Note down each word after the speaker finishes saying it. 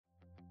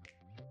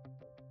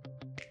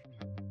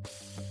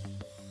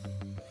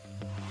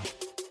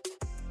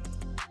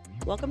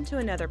Welcome to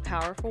another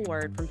powerful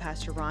word from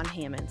Pastor Ron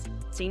Hammonds,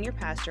 Senior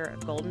Pastor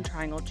of Golden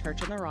Triangle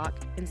Church on the Rock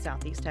in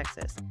Southeast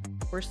Texas.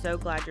 We're so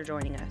glad you're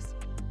joining us.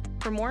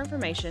 For more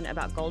information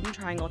about Golden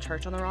Triangle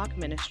Church on the Rock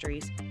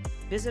Ministries,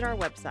 visit our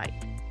website,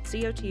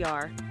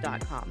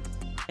 cotr.com.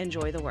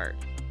 Enjoy the word.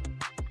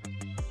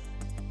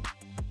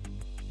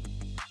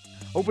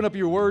 Open up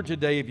your word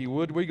today, if you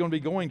would. We're going to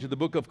be going to the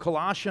book of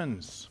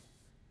Colossians.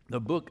 The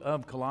book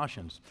of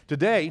Colossians.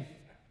 Today,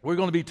 we're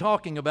going to be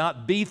talking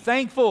about be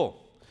thankful.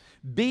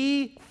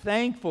 Be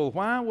thankful.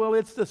 Why? Well,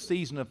 it's the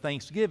season of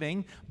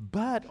Thanksgiving,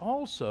 but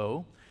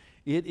also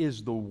it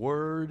is the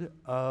Word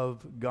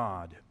of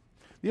God.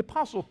 The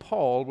Apostle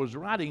Paul was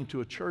writing to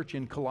a church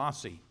in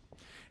Colossae,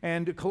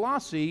 and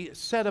Colossae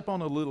set up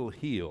on a little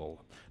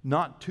hill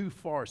not too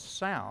far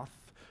south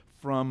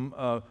from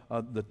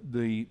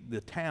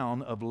the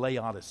town of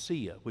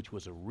Laodicea, which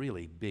was a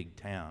really big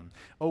town.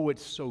 Oh,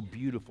 it's so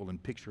beautiful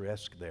and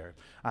picturesque there.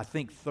 I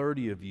think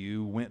 30 of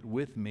you went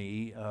with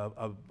me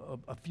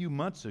a few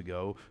months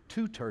ago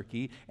to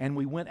Turkey, and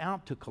we went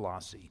out to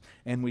Colossae,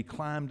 and we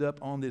climbed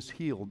up on this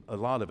hill. A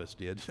lot of us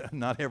did.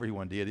 Not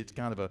everyone did. It's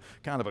kind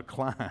of a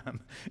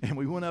climb. And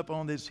we went up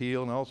on this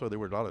hill, and also there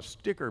were a lot of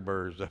sticker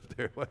burrs up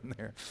there, wasn't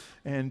there?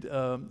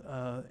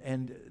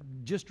 And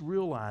just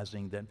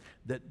realizing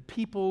that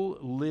people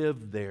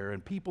lived there,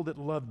 and people that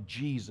loved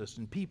Jesus,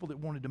 and people that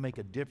wanted to make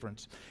a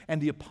difference. And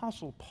the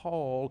Apostle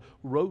Paul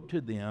wrote to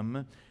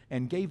them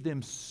and gave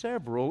them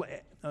several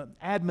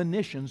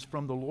admonitions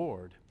from the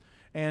Lord.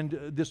 And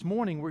this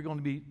morning we're going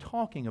to be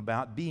talking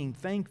about being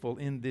thankful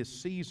in this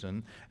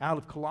season out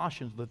of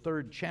Colossians, the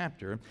 3rd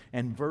chapter,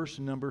 and verse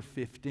number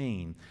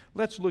 15.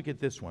 Let's look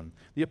at this one.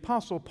 The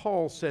Apostle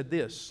Paul said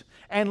this,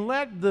 "And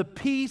let the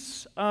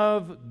peace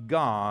of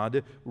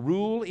God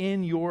rule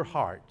in your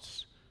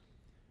hearts,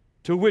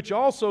 to which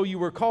also you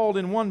were called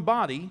in one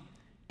body,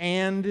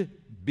 and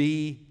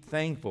be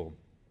thankful."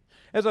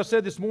 As I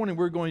said this morning,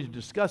 we're going to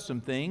discuss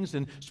some things,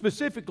 and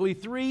specifically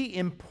 3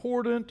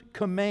 important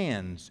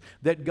commands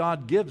that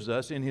God gives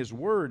us in His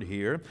Word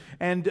here.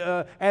 And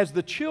as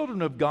the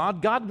children of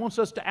God, God wants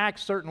us to act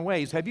certain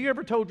ways. Have you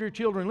ever told your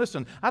children,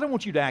 listen, I don't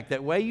want you to act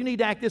that way, you need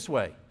to act this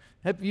way?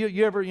 Have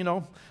you ever,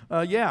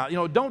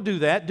 don't do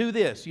that, do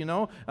this,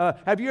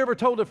 Have you ever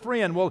told a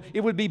friend, well,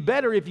 it would be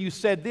better if you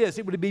said this,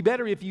 it would be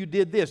better if you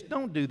did this.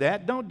 Don't do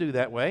that, don't do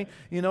that way.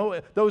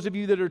 Those of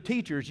you that are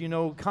teachers,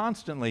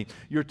 constantly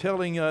you're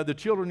telling the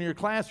children in your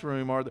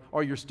classroom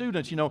or your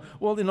students, no,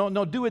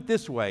 do it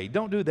this way.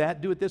 Don't do that,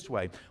 do it this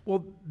way.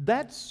 Well,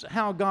 that's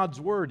how God's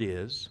Word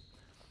is.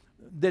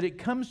 That it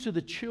comes to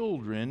the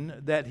children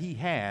that He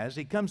has,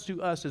 it comes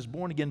to us as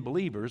born-again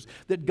believers,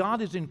 that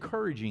God is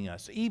encouraging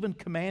us, even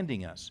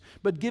commanding us,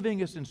 but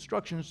giving us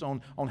instructions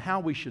on how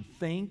we should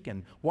think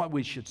and what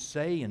we should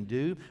say and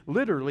do,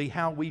 literally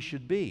how we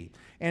should be.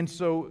 And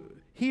so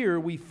here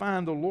we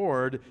find the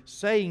Lord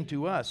saying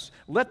to us,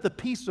 let the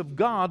peace of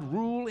God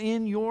rule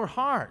in your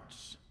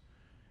hearts.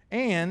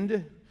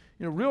 And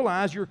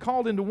realize you're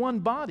called into one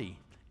body.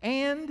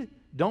 And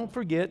don't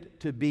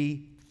forget to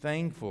be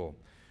thankful.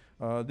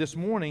 This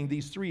morning,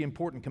 these 3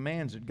 important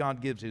commands that God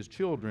gives His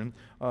children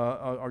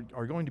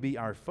are going to be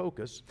our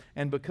focus.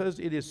 And because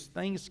it is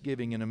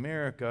Thanksgiving in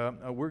America,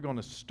 we're going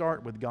to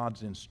start with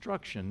God's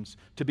instructions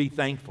to be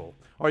thankful.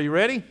 Are you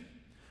ready?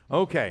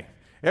 Okay.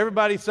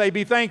 Everybody say,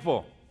 be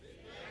thankful.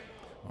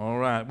 All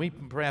right. We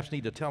perhaps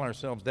need to tell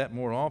ourselves that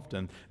more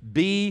often.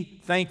 Be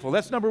thankful.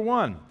 That's number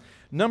 1.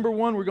 Number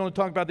 1 we're going to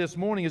talk about this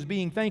morning is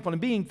being thankful. And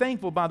being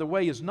thankful, by the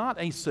way, is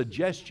not a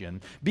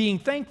suggestion. Being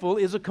thankful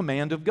is a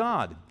command of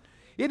God.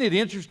 Isn't it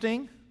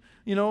interesting?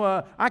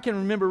 I can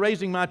remember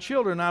raising my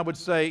children. I would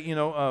say,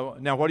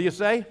 now what do you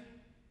say?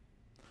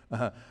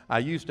 I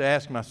used to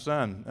ask my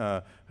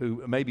son,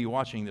 who may be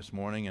watching this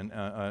morning,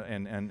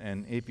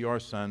 and if you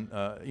are son,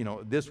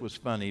 this was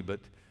funny,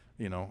 but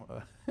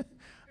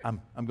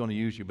I'm going to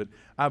use you. But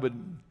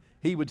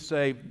he would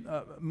say,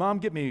 "Mom,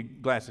 get me a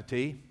glass of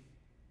tea,"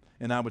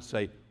 and I would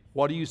say,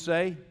 "What do you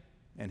say?"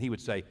 And he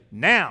would say,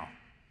 "Now."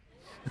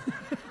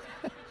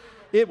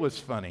 It was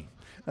funny.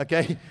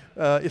 Okay,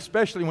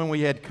 especially when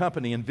we had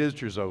company and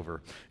visitors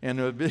over, and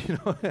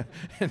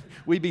and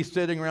we'd be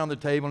sitting around the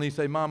table, and he'd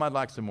say, "Mom, I'd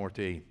like some more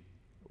tea."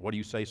 "What do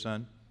you say,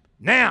 son?"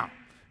 "Now."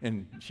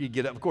 And she'd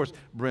get up. Of course,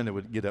 Brenda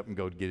would get up and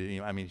go get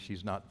it.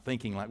 She's not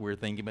thinking like we're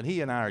thinking, but he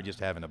and I are just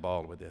having a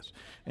ball with this.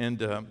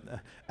 And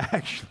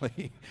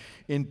actually,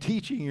 in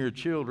teaching your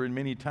children,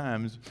 many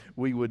times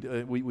we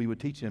would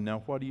teach them.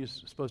 Now, what are you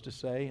supposed to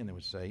say? And they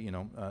would say,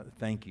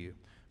 "Thank you."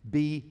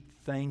 Be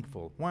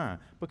thankful. Why?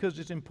 Because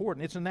it's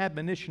important. It's an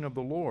admonition of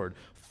the Lord.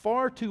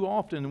 Far too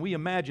often we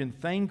imagine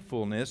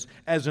thankfulness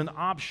as an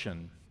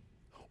option,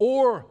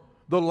 or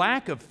the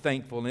lack of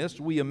thankfulness,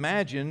 we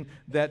imagine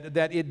that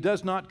it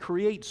does not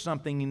create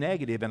something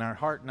negative in our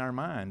heart and our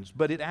minds,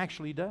 but it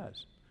actually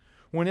does.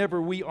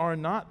 Whenever we are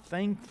not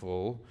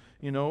thankful,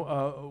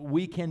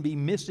 we can be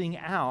missing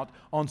out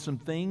on some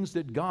things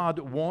that God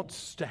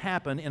wants to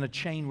happen in a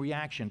chain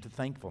reaction to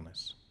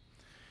thankfulness.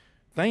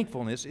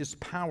 Thankfulness is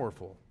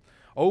powerful.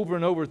 Over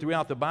and over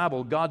throughout the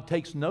Bible, God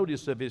takes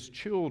notice of His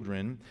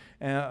children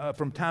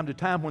from time to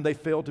time when they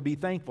fail to be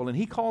thankful, and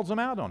He calls them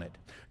out on it.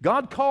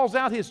 God calls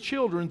out His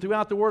children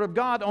throughout the Word of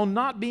God on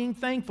not being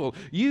thankful.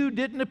 You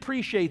didn't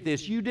appreciate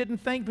this. You didn't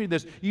thank me for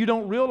this. You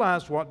don't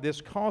realize what this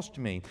cost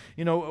me.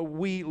 You know,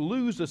 we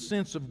lose a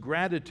sense of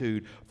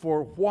gratitude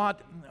for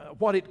what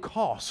it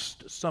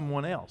cost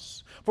someone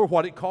else, for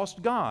what it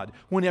cost God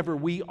whenever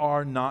we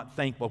are not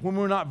thankful, when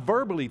we're not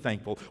verbally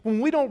thankful, when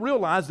we don't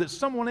realize that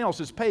someone else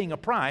is paying a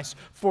price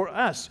for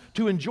us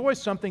to enjoy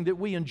something that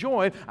we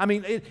enjoy. I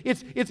mean,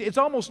 it's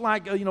almost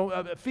like,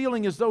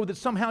 feeling as though that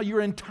somehow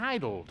you're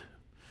entitled.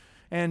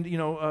 And,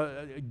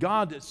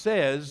 God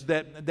says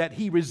that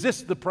He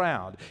resists the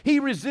proud. He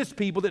resists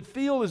people that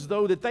feel as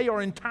though that they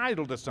are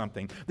entitled to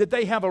something, that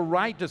they have a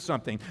right to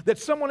something, that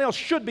someone else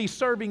should be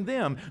serving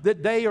them,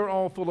 that they are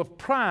all full of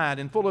pride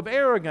and full of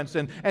arrogance,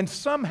 and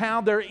somehow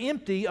they're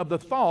empty of the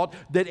thought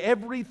that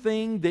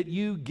everything that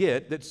you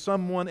get, that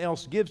someone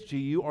else gives to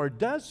you or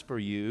does for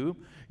you,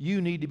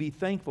 you need to be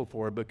thankful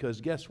for, because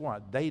guess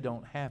what? They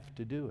don't have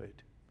to do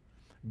it.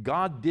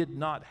 God did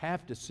not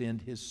have to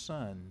send His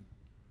Son.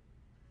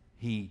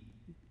 He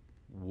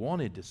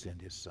wanted to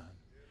send His Son.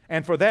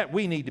 And for that,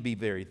 we need to be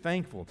very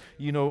thankful.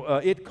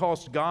 It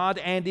cost God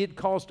and it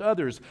cost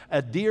others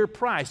a dear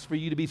price for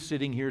you to be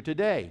sitting here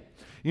today.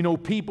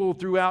 People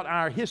throughout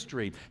our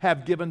history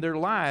have given their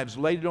lives,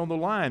 laid it on the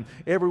line,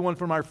 everyone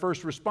from our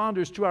first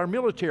responders to our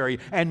military,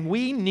 and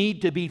we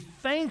need to be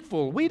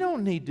thankful. We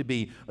don't need to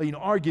be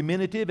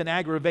argumentative and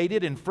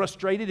aggravated and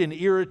frustrated and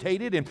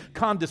irritated and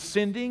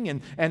condescending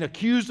and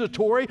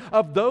accusatory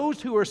of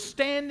those who are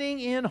standing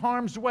in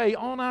harm's way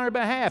on our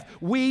behalf.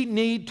 We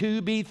need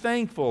to be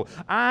thankful.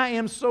 I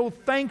am so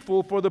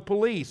thankful for the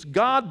police.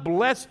 God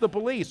bless the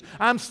police.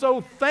 I'm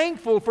so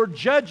thankful for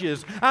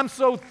judges. I'm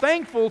so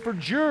thankful for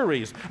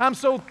juries. I'm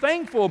so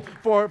thankful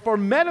for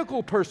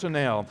medical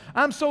personnel.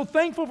 I'm so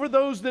thankful for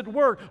those that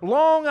work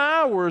long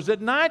hours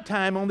at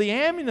nighttime on the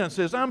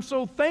ambulances. I'm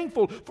so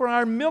thankful for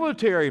our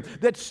military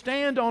that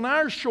stand on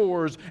our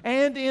shores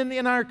and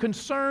in our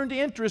concerned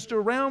interest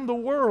around the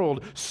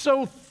world.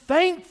 So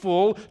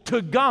thankful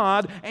to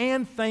God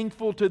and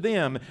thankful to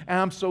them. And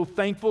I'm so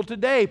thankful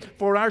today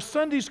for our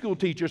Sunday school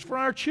teachers, for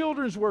our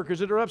children's workers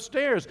that are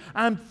upstairs.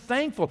 I'm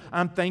thankful.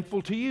 I'm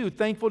thankful to you.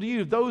 Thankful to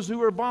you. Those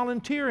who are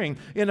volunteering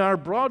in our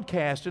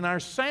broadcast and our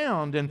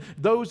sound, and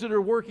those that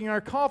are working our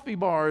coffee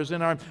bars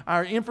and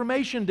our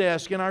information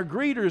desk and our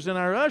greeters and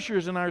our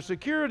ushers and our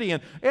security,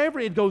 and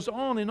it goes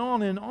on and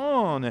on and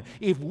on.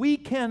 If we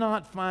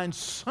cannot find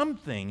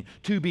something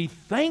to be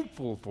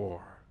thankful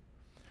for,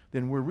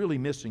 then we're really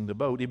missing the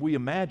boat. If we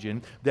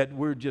imagine that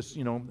we're just,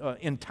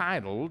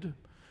 entitled,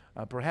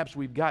 perhaps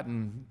we've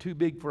gotten too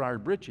big for our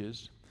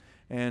britches,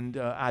 and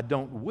I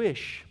don't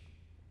wish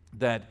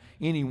that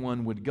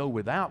anyone would go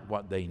without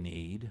what they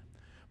need,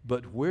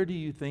 but where do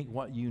you think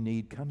what you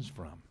need comes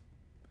from?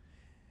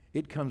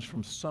 It comes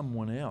from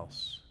someone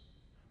else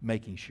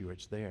making sure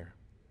it's there.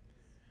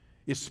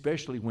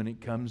 Especially when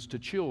it comes to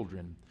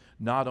children.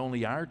 Not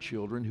only our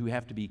children who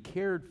have to be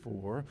cared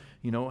for,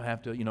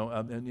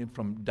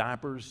 from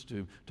diapers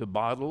to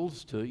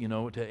bottles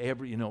to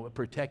every,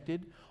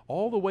 protected,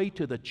 all the way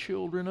to the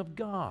children of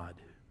God.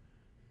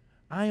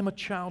 I am a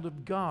child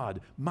of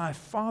God. My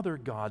Father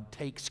God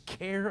takes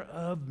care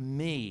of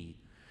me.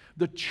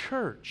 The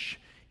church,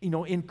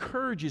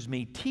 encourages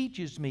me,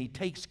 teaches me,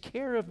 takes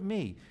care of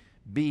me.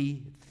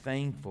 Be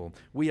thankful.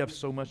 We have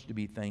so much to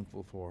be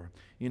thankful for.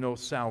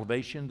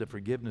 Salvation, the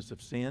forgiveness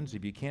of sins.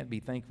 If you can't be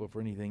thankful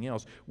for anything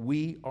else,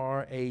 we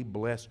are a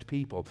blessed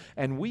people.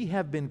 And we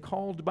have been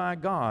called by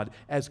God,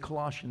 as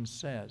Colossians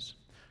says.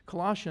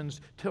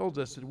 Colossians tells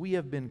us that we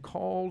have been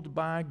called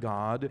by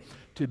God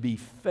to be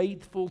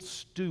faithful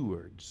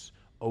stewards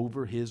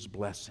over His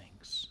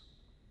blessings.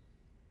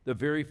 The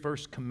very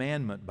first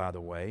commandment, by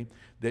the way,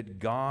 that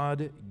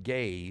God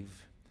gave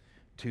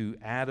to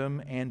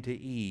Adam and to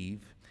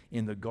Eve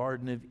in the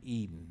Garden of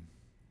Eden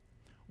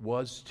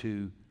was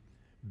to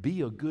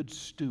be a good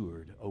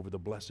steward over the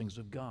blessings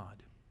of God.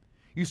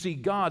 You see,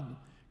 God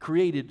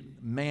created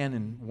man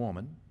and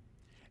woman,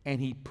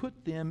 and He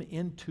put them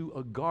into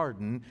a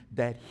garden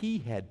that He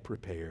had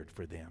prepared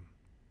for them.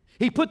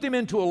 He put them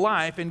into a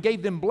life and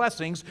gave them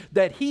blessings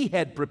that He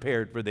had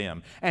prepared for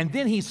them. And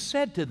then He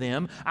said to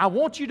them, I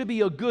want you to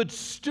be a good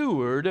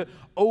steward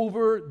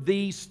over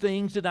these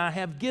things that I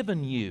have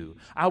given you.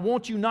 I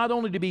want you not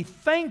only to be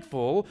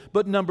thankful,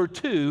 but number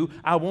two,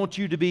 I want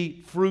you to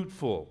be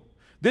fruitful.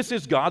 This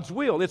is God's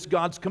will. It's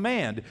God's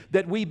command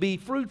that we be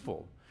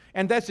fruitful.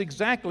 And that's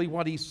exactly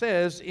what he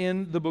says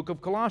in the book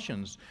of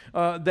Colossians,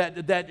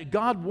 that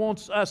God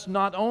wants us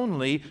not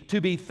only to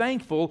be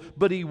thankful,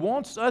 but He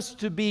wants us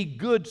to be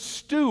good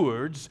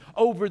stewards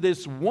over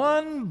this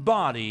one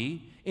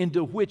body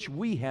into which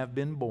we have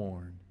been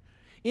born,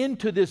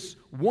 into this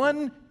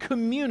one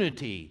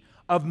community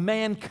of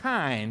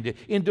mankind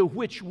into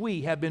which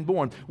we have been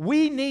born.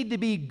 We need to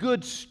be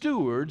good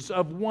stewards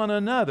of one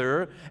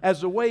another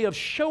as a way of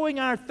showing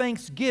our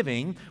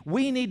thanksgiving.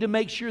 We need to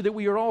make sure that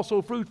we are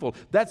also fruitful.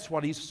 That's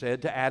what he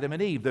said to Adam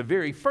and Eve. The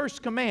very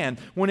first command,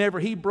 whenever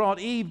he brought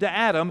Eve to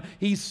Adam,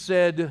 he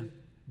said,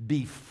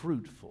 be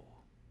fruitful.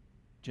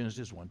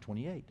 Genesis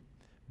 1:28.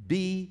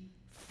 Be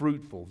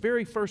fruitful.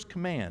 Very first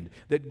command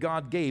that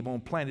God gave on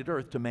planet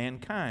Earth to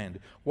mankind.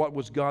 What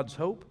was God's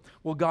hope?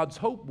 Well, God's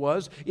hope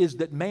is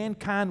that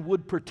mankind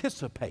would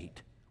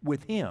participate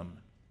with Him,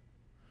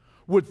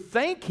 would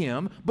thank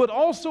Him, but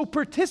also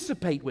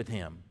participate with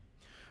Him.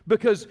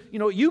 Because,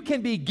 you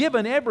can be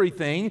given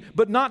everything,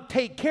 but not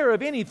take care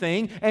of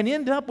anything and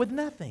end up with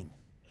nothing.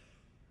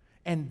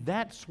 And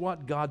that's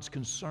what God's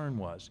concern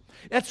was.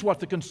 That's what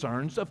the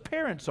concerns of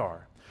parents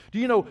are. Do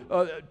you know,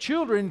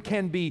 children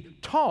can be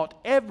taught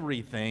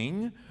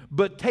everything,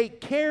 but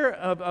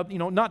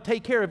not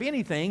take care of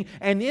anything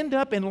and end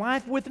up in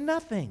life with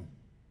nothing.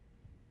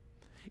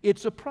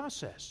 It's a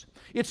process.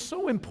 It's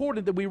so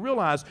important that we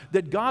realize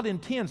that God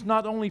intends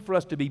not only for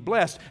us to be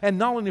blessed and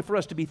not only for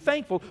us to be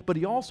thankful, but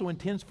He also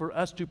intends for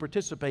us to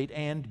participate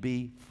and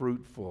be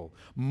fruitful.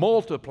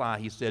 Multiply,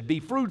 He said. Be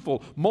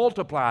fruitful,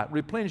 multiply,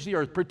 replenish the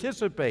earth,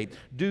 participate,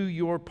 do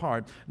your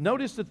part.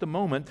 Notice that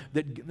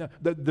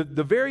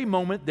the very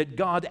moment that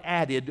God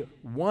added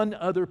one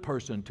other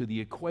person to the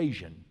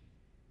equation,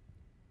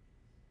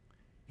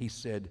 He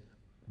said,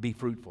 be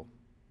fruitful.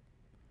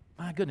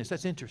 My goodness,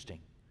 that's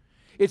interesting.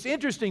 It's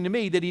interesting to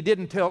me that He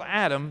didn't tell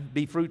Adam,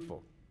 be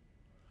fruitful.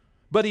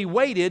 But He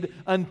waited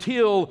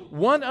until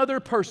one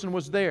other person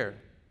was there.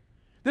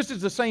 This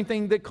is the same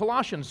thing that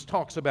Colossians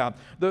talks about.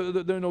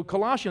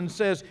 Colossians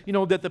says,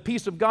 that the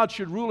peace of God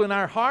should rule in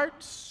our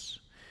hearts,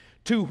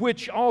 to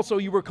which also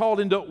you were called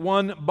into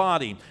one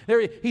body.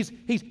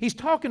 He's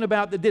talking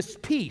about this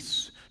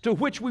peace to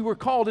which we were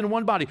called in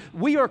one body.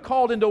 We are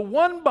called into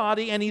one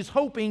body, and He's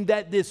hoping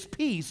that this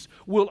peace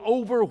will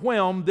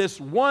overwhelm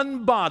this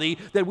one body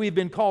that we've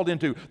been called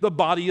into. The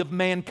body of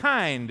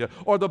mankind,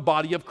 or the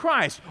body of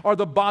Christ, or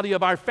the body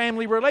of our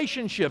family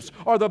relationships,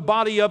 or the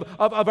body of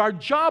our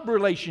job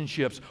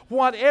relationships.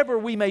 Whatever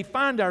we may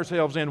find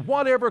ourselves in,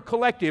 whatever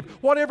collective,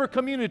 whatever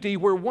community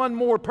where one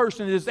more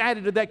person is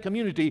added to that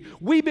community,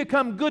 we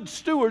become good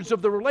stewards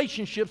of the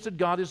relationships that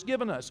God has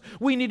given us.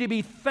 We need to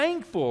be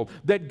thankful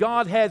that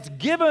God has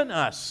given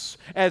us,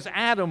 as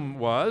Adam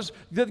was,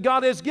 that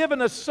God has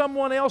given us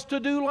someone else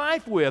to do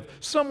life with,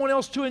 someone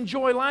else to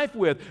enjoy life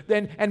with.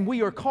 And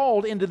we are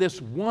called into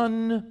this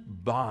one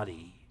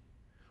body.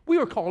 We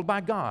are called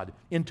by God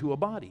into a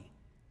body.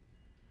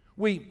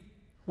 We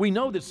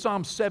know that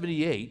Psalm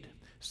 78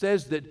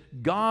 says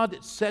that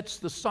God sets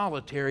the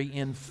solitary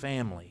in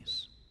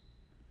families.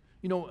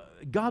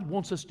 God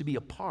wants us to be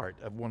a part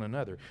of one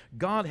another.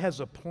 God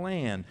has a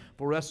plan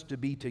for us to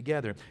be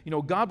together.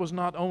 God was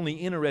not only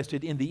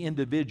interested in the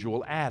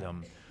individual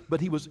Adam,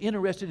 but He was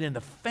interested in the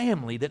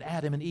family that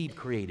Adam and Eve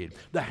created,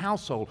 the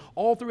household.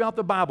 All throughout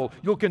the Bible,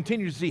 you'll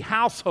continue to see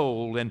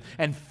household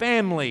and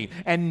family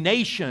and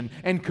nation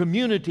and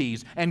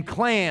communities and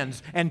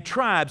clans and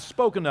tribes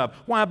spoken of.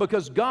 Why?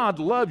 Because God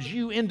loves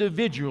you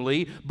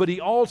individually, but He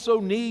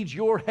also needs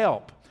your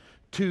help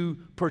to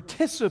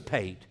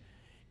participate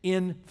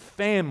in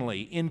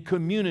family, in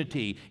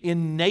community,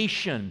 in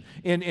nation,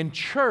 in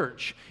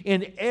church,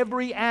 in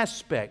every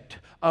aspect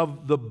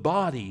of the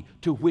body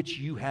to which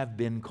you have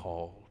been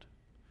called.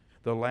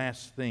 The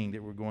last thing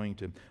that we're going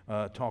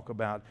to talk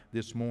about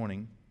this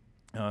morning,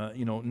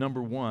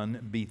 number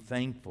one, be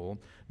thankful.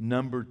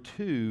 Number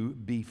two,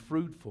 be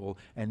fruitful.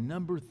 And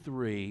number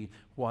three,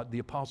 what the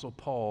Apostle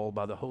Paul,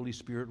 by the Holy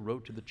Spirit,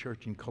 wrote to the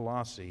church in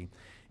Colossae,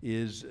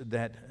 is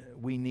that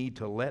we need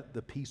to let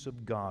the peace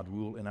of God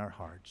rule in our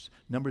hearts.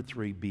 Number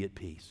three, be at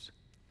peace.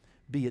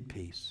 Be at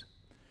peace.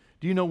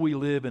 Do you know we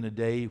live in a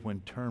day when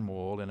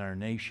turmoil in our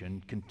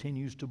nation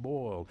continues to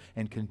boil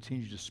and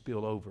continues to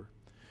spill over?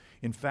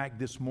 In fact,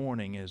 this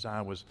morning, as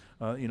I was,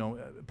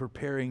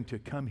 preparing to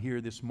come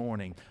here this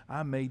morning,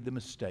 I made the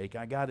mistake.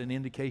 I got an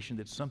indication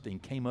that something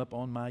came up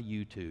on my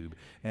YouTube,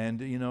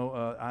 and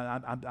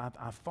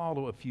I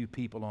follow a few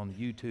people on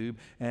YouTube,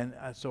 and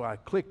so I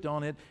clicked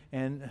on it,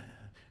 and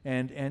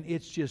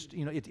it's just,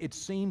 it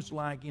seems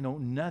like,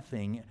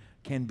 nothing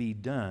can be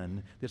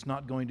done that's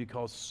not going to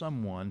cause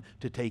someone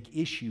to take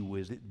issue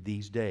with it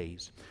these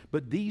days.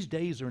 But these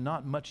days are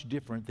not much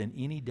different than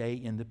any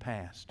day in the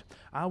past.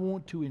 I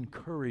want to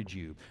encourage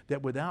you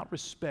that without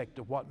respect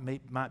to what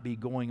might be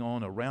going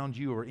on around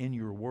you or in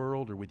your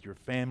world or with your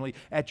family,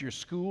 at your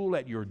school,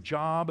 at your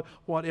job,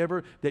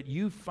 whatever, that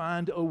you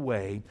find a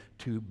way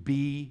to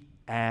be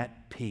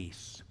at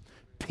peace.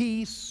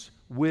 Peace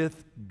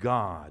with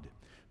God.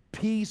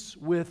 Peace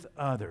with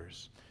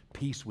others.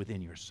 Peace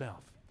within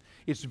yourself.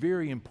 It's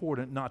very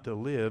important not to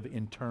live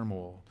in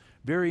turmoil.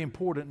 Very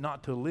important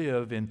not to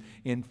live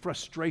in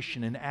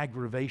frustration and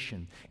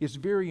aggravation. It's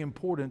very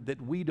important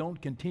that we don't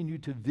continue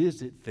to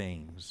visit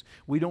things.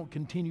 We don't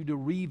continue to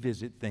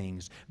revisit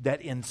things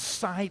that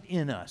incite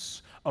in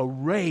us a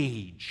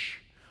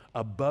rage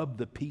above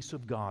the peace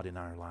of God in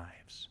our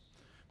lives.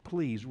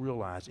 please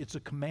realize it's a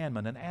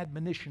commandment, an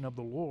admonition of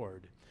the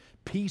Lord.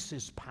 Peace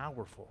is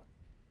powerful.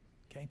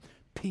 Okay?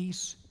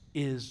 Peace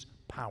is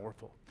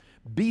powerful.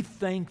 Be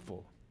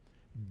thankful,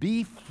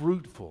 be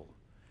fruitful,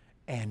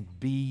 and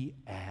be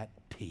at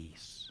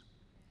peace.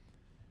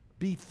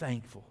 Be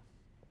thankful.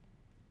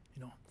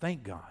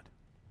 Thank God.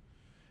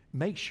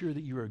 Make sure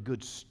that you're a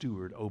good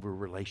steward over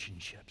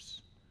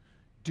relationships.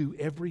 Do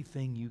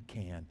everything you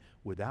can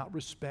without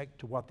respect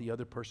to what the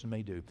other person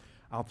may do.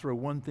 I'll throw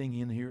one thing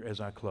in here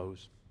as I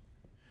close.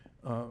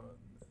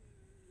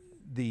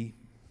 The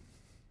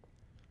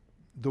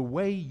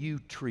way you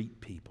treat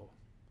people,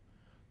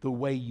 the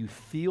way you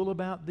feel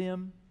about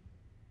them,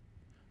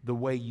 the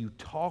way you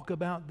talk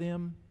about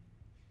them,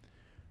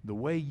 the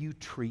way you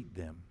treat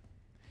them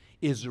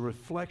is a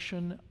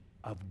reflection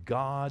of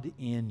God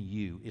in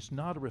you. It's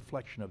not a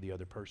reflection of the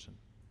other person.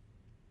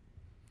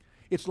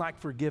 It's like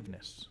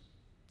forgiveness.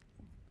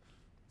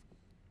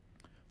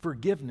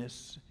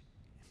 Forgiveness,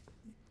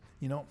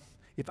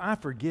 if I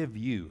forgive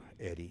you,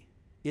 Eddie,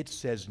 it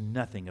says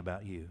nothing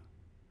about you.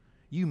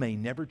 You may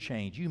never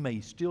change. You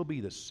may still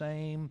be the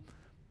same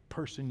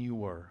person you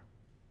were.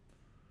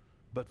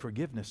 But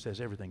forgiveness says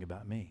everything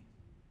about me,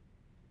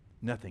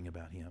 nothing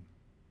about him.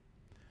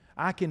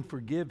 I can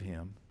forgive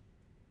him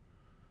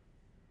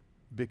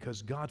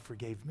because God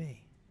forgave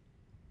me.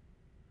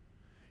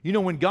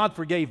 When God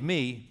forgave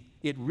me,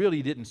 it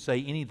really didn't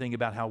say anything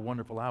about how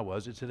wonderful I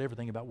was. It said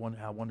everything about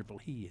how wonderful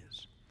he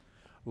is.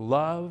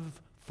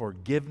 Love,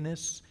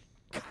 forgiveness,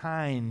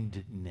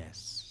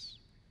 kindness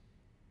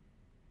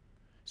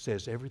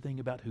says everything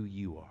about who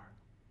you are.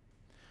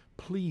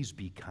 Please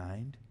be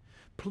kind.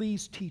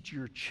 Please teach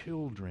your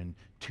children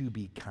to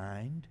be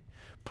kind.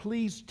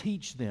 Please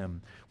teach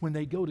them when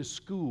they go to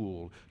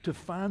school to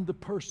find the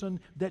person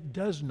that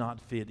does not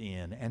fit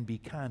in and be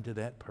kind to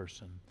that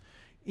person.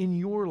 In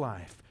your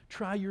life,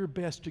 try your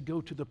best to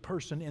go to the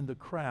person in the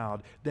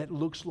crowd that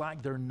looks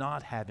like they're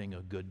not having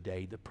a good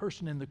day, the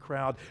person in the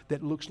crowd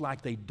that looks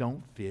like they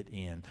don't fit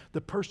in, the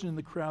person in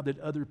the crowd that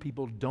other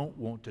people don't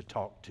want to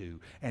talk to,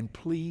 and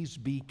please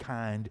be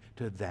kind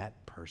to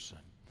that person.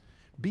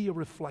 Be a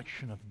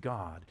reflection of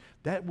God.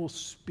 That will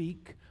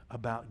speak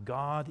about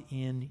God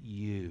in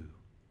you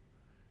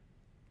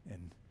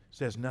and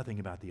says nothing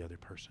about the other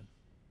person.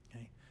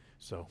 Okay?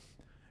 So,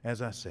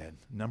 as I said,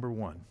 number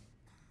one,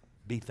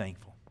 be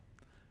thankful.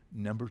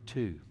 Number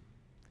two,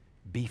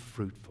 be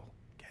fruitful.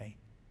 Okay?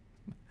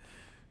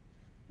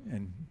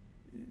 And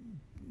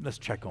let's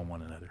check on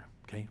one another.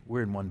 Okay?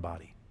 We're in one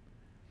body.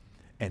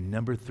 And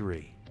number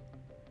three,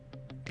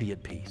 be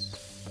at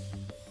peace.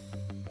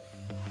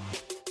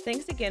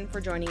 Thanks again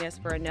for joining us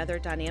for another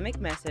dynamic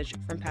message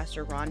from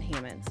Pastor Ron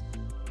Hammonds.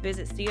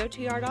 Visit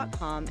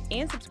cotr.com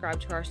and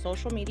subscribe to our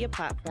social media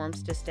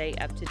platforms to stay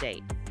up to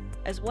date.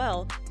 As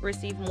well,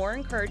 receive more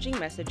encouraging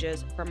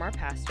messages from our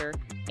pastor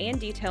and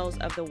details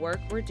of the work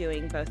we're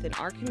doing both in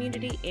our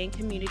community and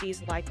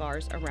communities like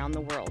ours around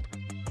the world.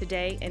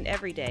 Today and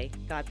every day,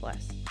 God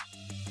bless.